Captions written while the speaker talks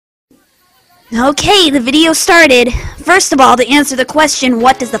Okay, the video started. First of all, to answer the question,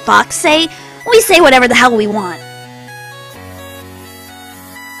 what does the fox say? We say whatever the hell we want.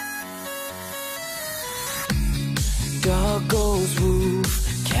 Dog goes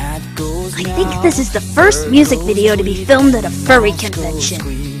woof, cat goes I think this is the first music video to be filmed at a furry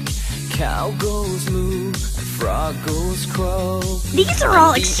convention. Cow goes moo, frog goes crow. These are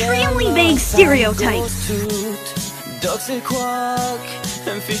all extremely vague stereotypes. Ducks say quack,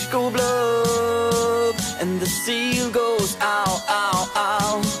 and fish go blub, and the seal goes ow, ow,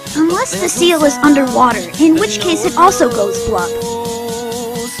 ow. Unless the seal is underwater, in which case it also goes blub.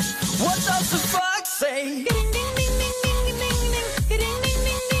 What does the fox say?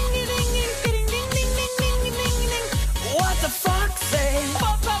 What the fox say?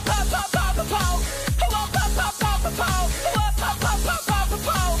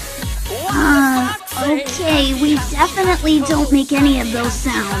 Okay, we definitely don't make any of those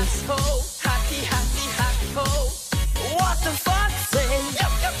sounds.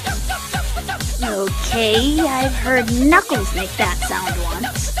 Okay, I've heard Knuckles make that sound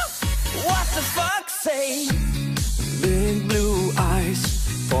once. What the fox say? Big blue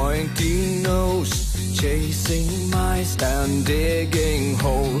eyes, pointy nose, chasing mice and digging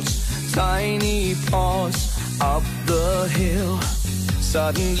holes. Tiny paws up the hill.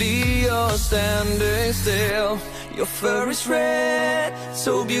 Suddenly you're standing still. Your fur is red,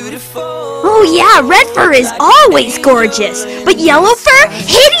 so beautiful. Oh yeah, red fur is always gorgeous, but yellow fur,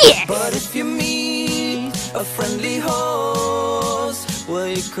 hideous! But if you meet a friendly horse, will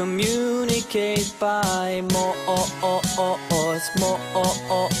you communicate by more?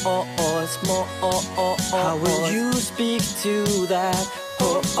 How will you speak to that?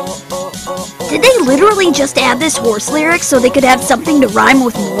 Did they literally just add this horse lyric so they could have something to rhyme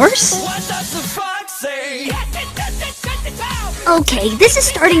with Morse? What does the fox say? Okay, this is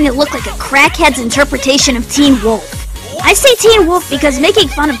starting to look like a crackhead's interpretation of Teen Wolf. I say Teen Wolf because making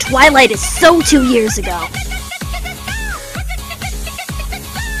fun of Twilight is so 2 years ago.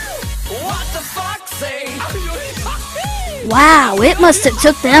 What the fox say? Wow, it must have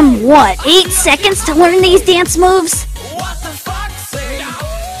took them, what, 8 seconds to learn these dance moves? What the fox say?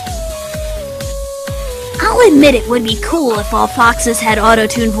 I'll admit it would be cool if all foxes had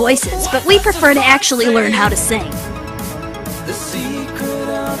auto-tune voices, but we prefer to actually learn how to sing. The secret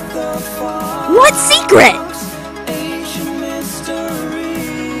of the fox. What secret? Ancient mystery.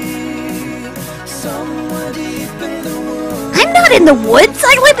 Somewhere deep in the woods. I'm not in the woods,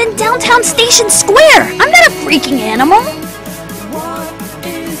 I live in downtown Station Square. I'm not a freaking animal. What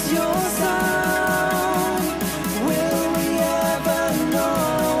is your sound? Will we ever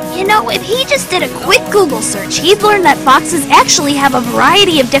know? You know, if he just did a quick Google search, he'd learn that foxes actually have a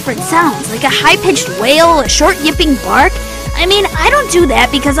variety of different sounds, like a high-pitched wail, a short yipping bark. I mean, I don't do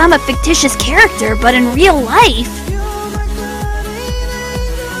that because I'm a fictitious character, but in real life...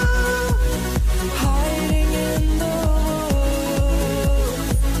 Hiding in the woods.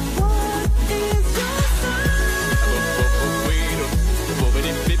 What is your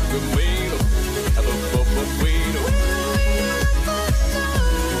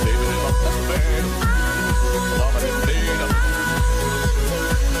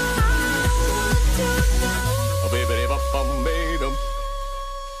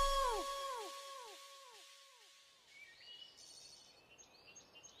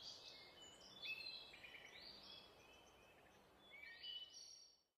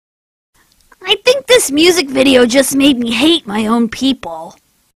I think this music video just made me hate my own people.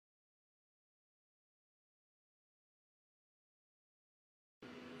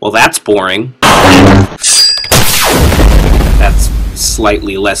 Well, that's boring. That's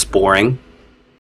slightly less boring.